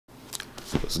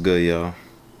What's good, y'all?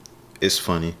 It's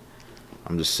funny.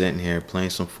 I'm just sitting here playing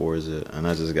some Forza, and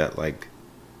I just got like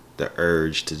the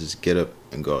urge to just get up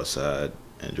and go outside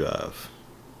and drive.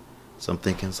 So I'm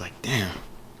thinking, it's like, damn,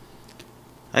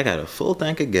 I got a full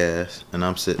tank of gas, and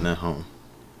I'm sitting at home.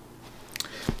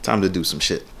 Time to do some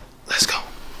shit. Let's go.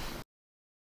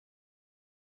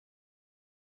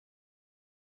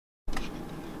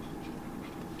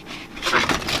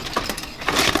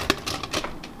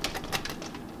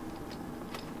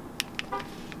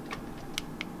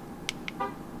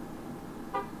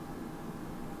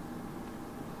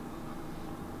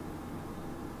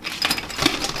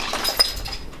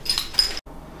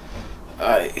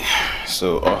 Alright,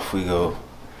 so off we go.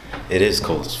 It is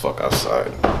cold as fuck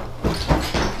outside,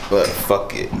 but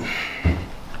fuck it.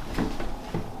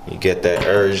 You get that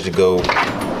urge to go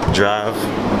drive,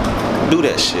 do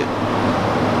that shit.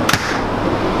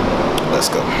 Let's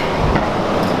go.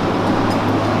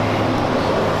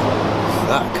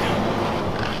 Fuck.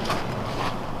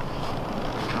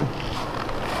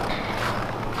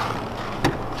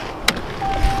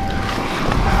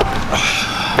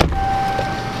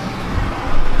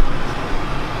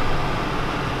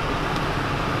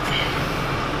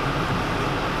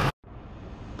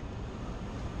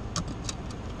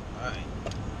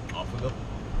 Off we go.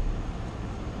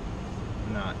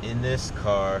 Now in this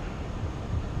car,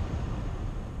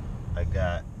 I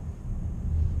got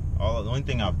the only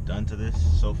thing I've done to this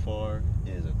so far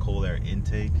is a cold air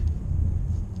intake.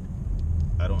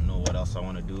 I don't know what else I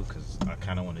want to do because I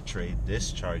kind of want to trade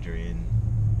this charger in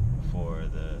for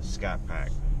the Scat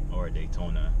Pack or a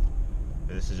Daytona.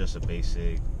 This is just a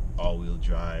basic all-wheel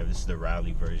drive. This is the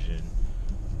rally version,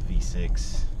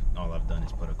 V6. All I've done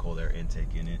is put a cold air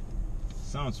intake in it.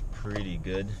 Sounds pretty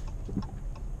good,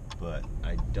 but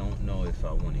I don't know if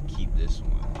I want to keep this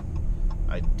one.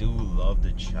 I do love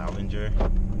the Challenger,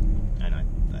 and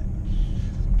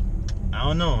I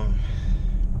don't know.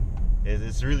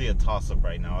 It's really a toss-up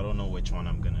right now. I don't know which one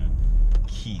I'm gonna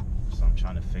keep, so I'm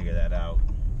trying to figure that out.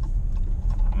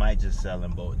 I might just sell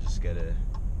them both, just get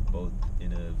both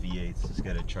in a V8, just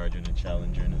get a Charger and a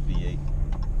Challenger and a V8.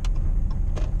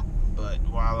 But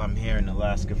while I'm here in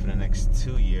Alaska for the next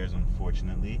 2 years,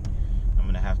 unfortunately, I'm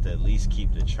gonna have to at least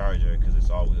keep the Charger because it's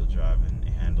all-wheel drive and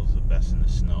it handles the best in the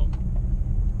snow.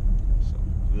 So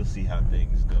we'll see how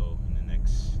things go in the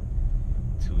next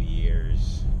 2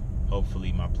 years.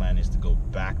 Hopefully my plan is to go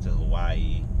back to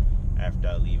Hawaii after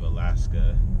I leave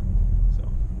Alaska.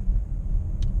 So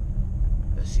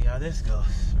let's see how this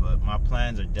goes. But my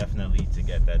plans are definitely to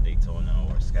get that Daytona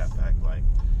or Scat Pack. Like,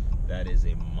 that is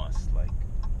a must.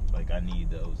 Like I need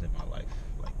those in my life,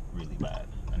 like really bad.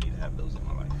 I need to have those in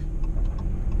my life.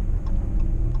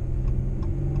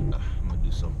 I'm gonna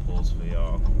do some pulls for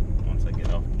y'all once I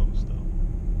get off post though.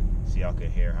 So y'all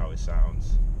can hear how it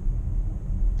sounds.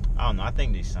 I don't know, I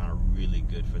think they sound really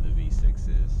good for the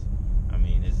V6s. I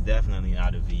mean, it's definitely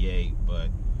not a V8,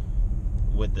 but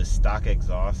with the stock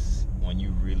exhaust, when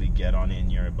you really get on it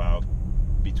and you're about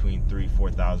between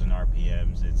 3,000-4,000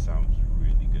 RPMs, it sounds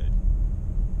really good.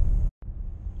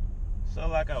 So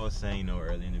like I was saying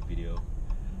earlier in the video,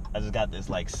 I just got this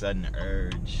like sudden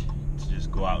urge to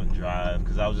just go out and drive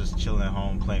because I was just chilling at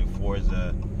home playing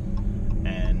Forza,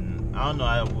 and I don't know,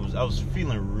 I was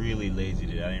feeling really lazy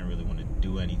today. I didn't really want to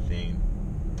do anything,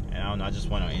 and I don't know, I just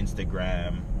went on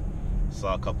Instagram,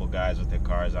 saw a couple guys with their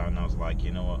cars out, and I was like,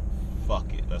 you know what,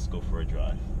 fuck it, let's go for a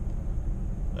drive.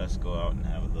 Let's go out and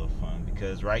have a little fun,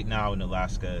 because right now in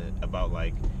Alaska, about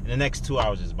like in the next 2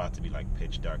 hours it's about to be like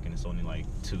pitch dark, and it's only like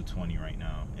 2:20 right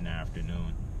now in the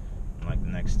afternoon, and like the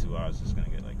next 2 hours it's gonna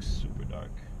get like super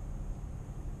dark.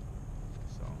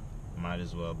 So might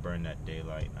as well burn that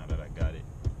daylight now that I got it.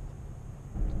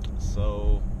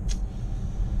 So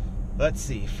let's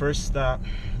see, first stop,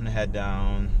 I'm gonna head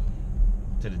down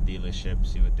to the dealership,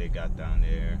 see what they got down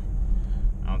there.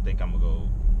 I don't think I'm gonna go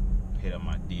hit up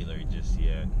my dealer just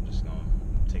yet. I'm just gonna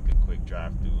take a quick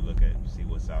drive through, see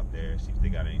what's out there, see if they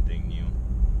got anything new.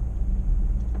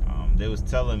 They was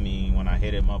telling me when I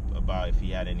hit him up about if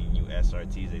he had any new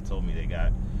SRTs. They told me they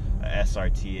got a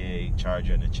SRTA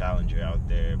Charger and a Challenger out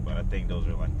there, but I think those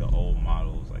are like the old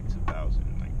models, like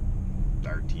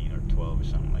 2013 or 12 or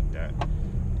something like that.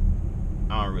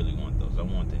 I don't really want those. I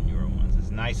want the newer ones.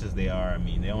 As nice as they are, I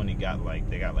mean, they got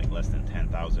less than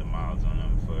 10,000 miles on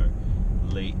them for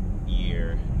late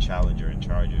year Challenger and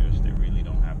Chargers. They really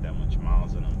don't have that much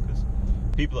miles on them because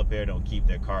people up here don't keep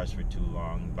their cars for too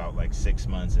long, about like 6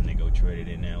 months, and they go trade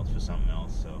it in else for something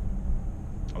else. So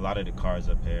a lot of the cars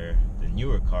up here, the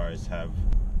newer cars have,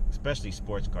 especially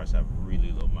sports cars, have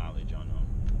really low mileage on them,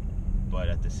 but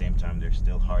at the same time they're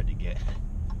still hard to get.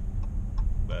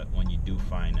 But when you do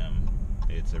find them,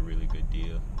 it's a really good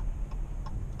deal.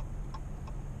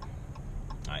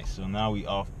 Alright, so now we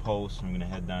off post. I'm gonna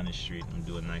head down the street and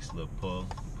do a nice little pull.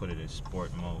 Put it in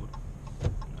sport mode.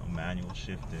 No manual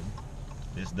shifting.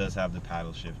 This does have the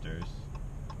paddle shifters.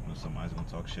 I know somebody's gonna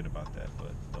talk shit about that,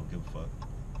 but don't give a fuck.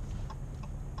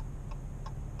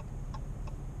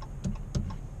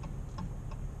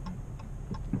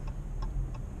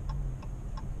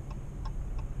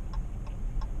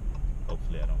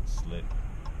 Hopefully I don't slip.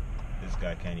 This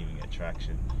guy can't even get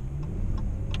traction.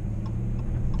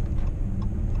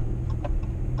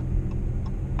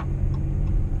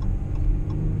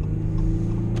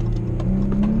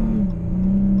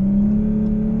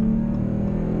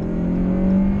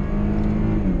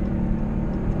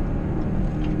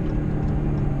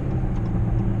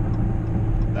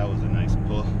 That was a nice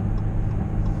pull.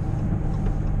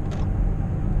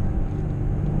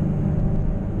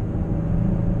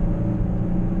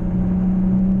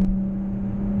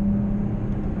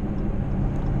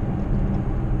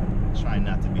 Try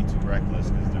not to be too reckless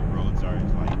because the roads are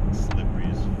like slippery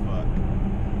as fuck.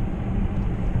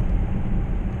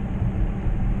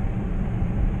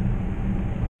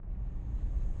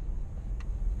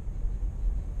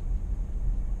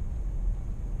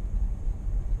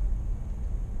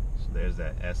 So there's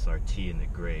that SRT in the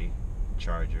gray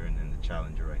Charger and then the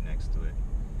Challenger right next to it.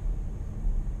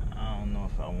 I don't know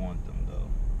if I want them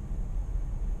though.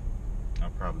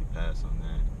 I'll probably pass on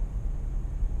that.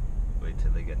 Wait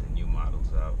till they get the new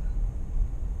models out.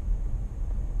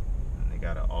 And they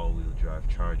got an all-wheel drive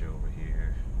Charger over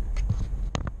here.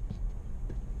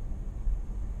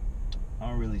 I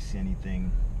don't really see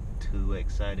anything too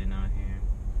exciting out here.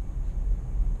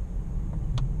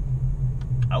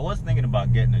 I was thinking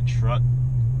about getting a truck,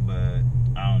 but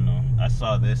I don't know. I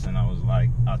saw this and I was like,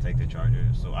 I'll take the Charger.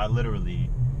 So I literally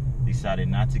decided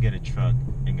not to get a truck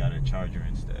and got a Charger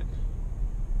instead.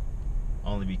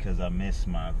 Only because I missed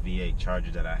my V8 Charger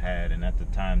that I had, and at the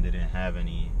time they didn't have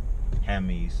any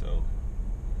Hemis, so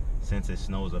since it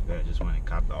snows up there, I just went and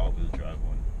copped the all-wheel drive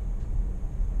one.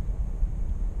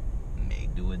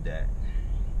 Make do with that.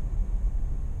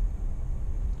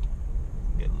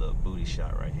 Get a little booty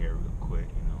shot right here real quick,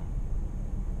 you know.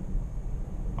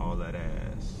 All that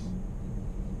ass.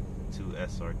 2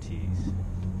 SRTs.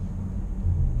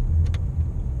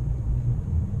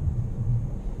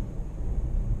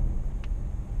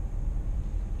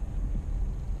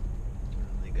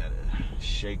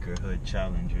 Shaker hood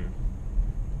Challenger,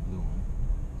 blue one.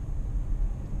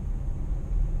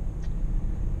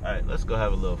 All right, let's go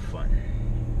have a little fun.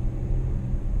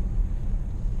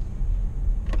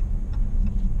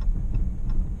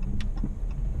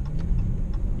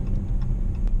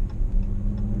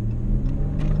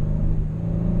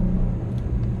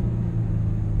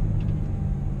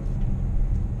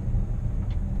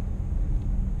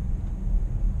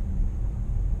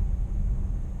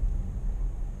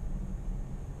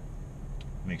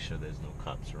 Make sure there's no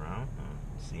cops around. I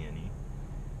don't see any.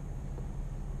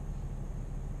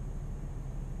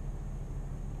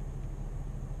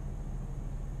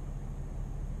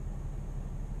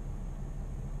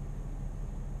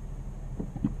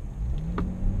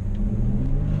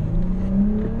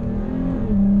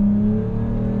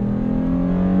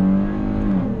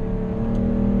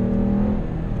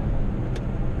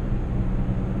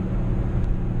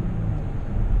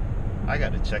 I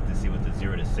gotta check to see what the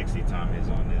 0 to 60 time is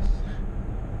on this.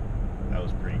 That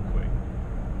was pretty quick.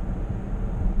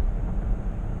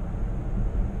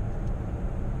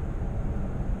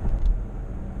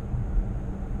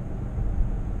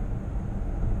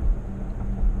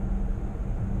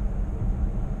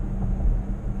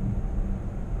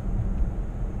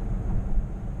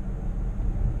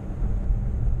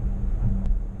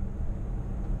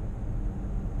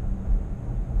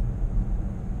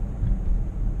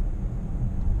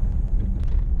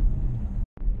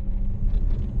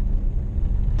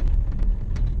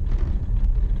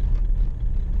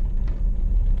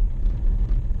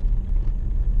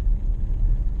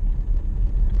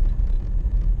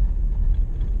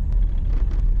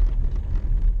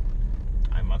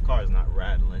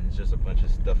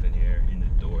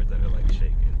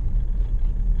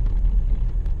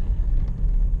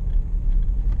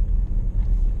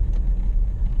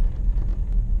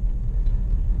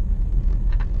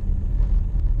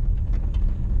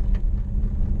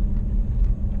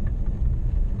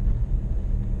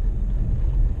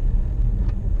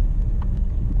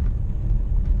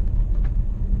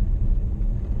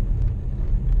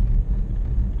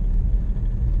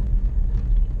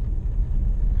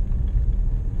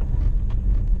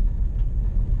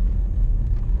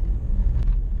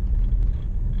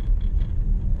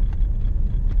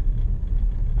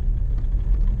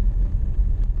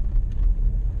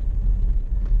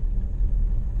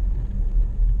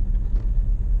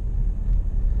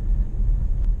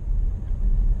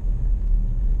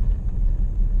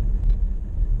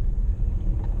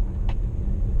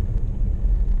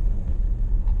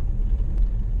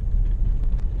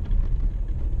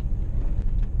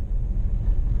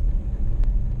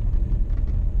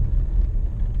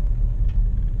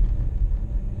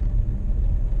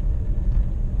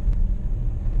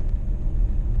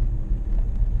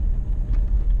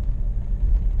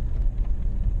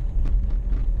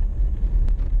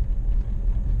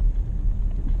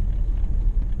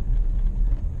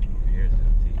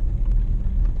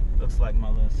 looks like my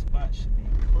little spot should be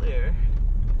clear.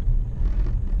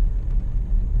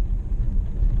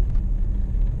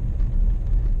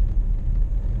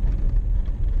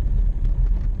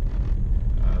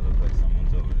 Looks like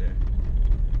someone's over there.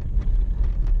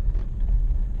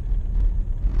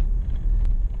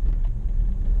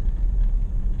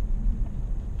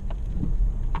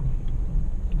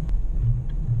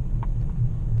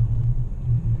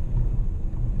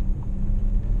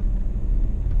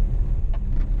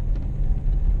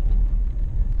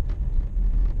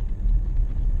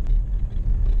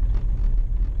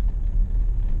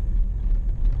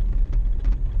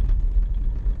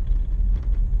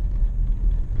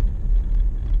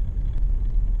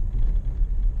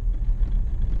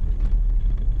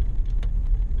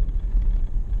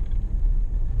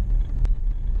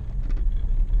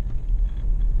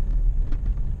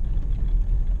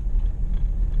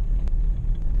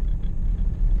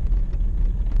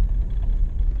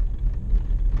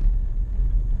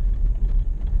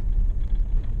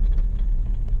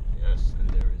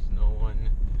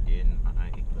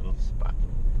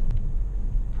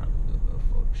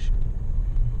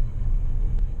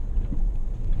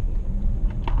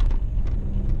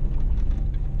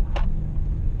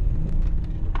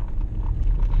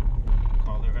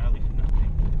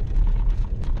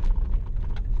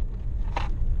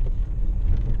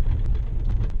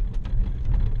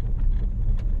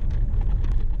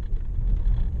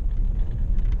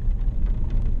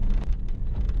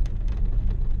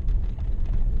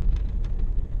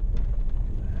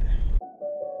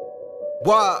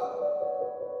 What?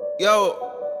 Yo.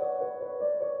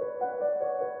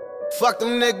 Fuck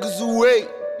them niggas who wait.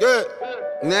 Yeah.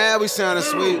 Now we soundin'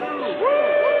 sweet.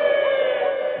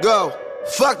 Go.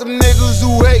 Fuck them niggas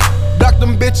who wait. Block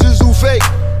them bitches who fake.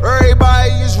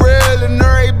 Everybody is real and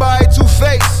everybody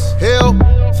two-face. Hell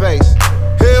face.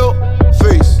 Hell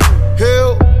face.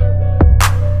 Hell.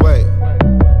 Wait.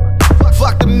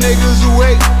 Fuck them niggas who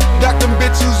wait. Block them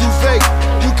bitches who fake.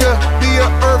 You could be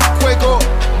an earthquake or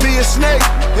be a snake.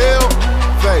 Hell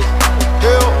face.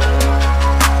 Hell.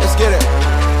 Let's get it.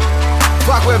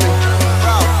 Fuck with me.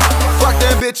 Fuck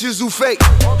them bitches who fake.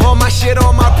 All my shit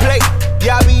on my plate.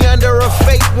 Yeah, I be under a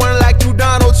fake one like you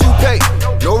Donald Toupee.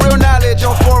 No real knowledge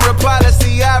on foreign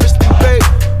policy, obviously, babe.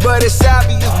 But it's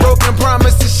obvious, broken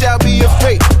promises shall be a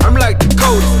fate. I'm like the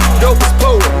coldest, dopest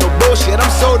poet, no bullshit. I'm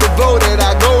so devoted,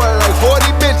 I go at like 40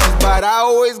 bitches, but I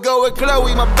always go with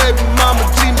Chloe, my baby mama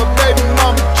G, my baby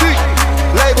mama G.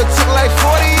 Labor took like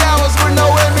 40 hours with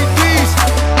no MEDs.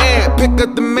 And pick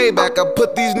up the Maybach, I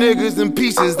put these niggas in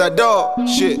pieces, I dog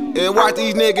shit. And watch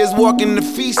these niggas walk in the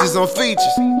feces on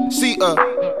features. See,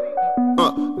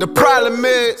 the problem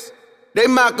is, they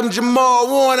Malcolm Jamal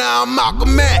Warner, I'm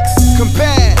Malcolm X.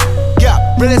 Compared,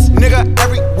 yeah, realest nigga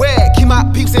everywhere. Keep my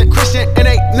peeps in Christian and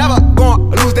they never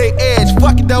gon' lose their edge.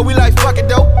 Fuck it though, we like fuck it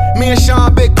though. Me and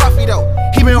Sean Big Puffy though.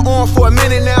 He been on for a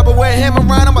minute now, but with him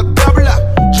around, I'ma double up.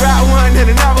 Try one and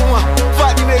another one.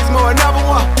 Fuck you niggas more, another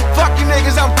one. Fuck you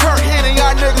niggas, I'm Kurt Hennig.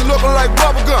 Y'all niggas looking like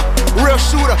bubblegum. Real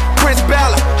shooter, Prince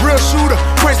Ballard. Real shooter,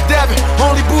 Prince Devin.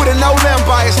 Only Buddha, no limb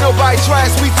bias. Nobody tries,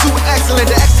 we too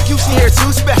excellent. The execution here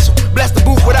too special. Bless the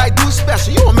booth, what I do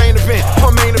special. You a main event,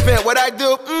 I'm main event. What I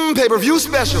do, pay-per-view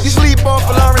special. You sleep on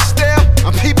for Lawrence still.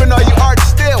 I'm peeping all you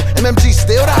artists still. MMG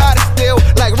still the hottest still.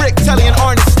 Like Rick, Telly, and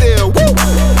Arnie still. Woo!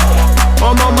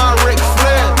 I'm on my Ric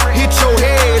Flair. Hit your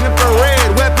head,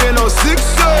 infrared, weapon on 6.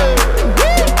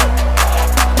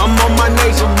 I'm on my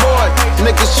nation boy.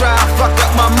 Niggas try to fuck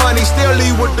up my money, still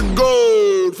leave with the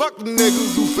gold. Fuck them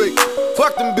niggas who fake.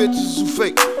 Fuck them bitches who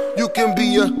fake. You can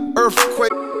be a earthquake.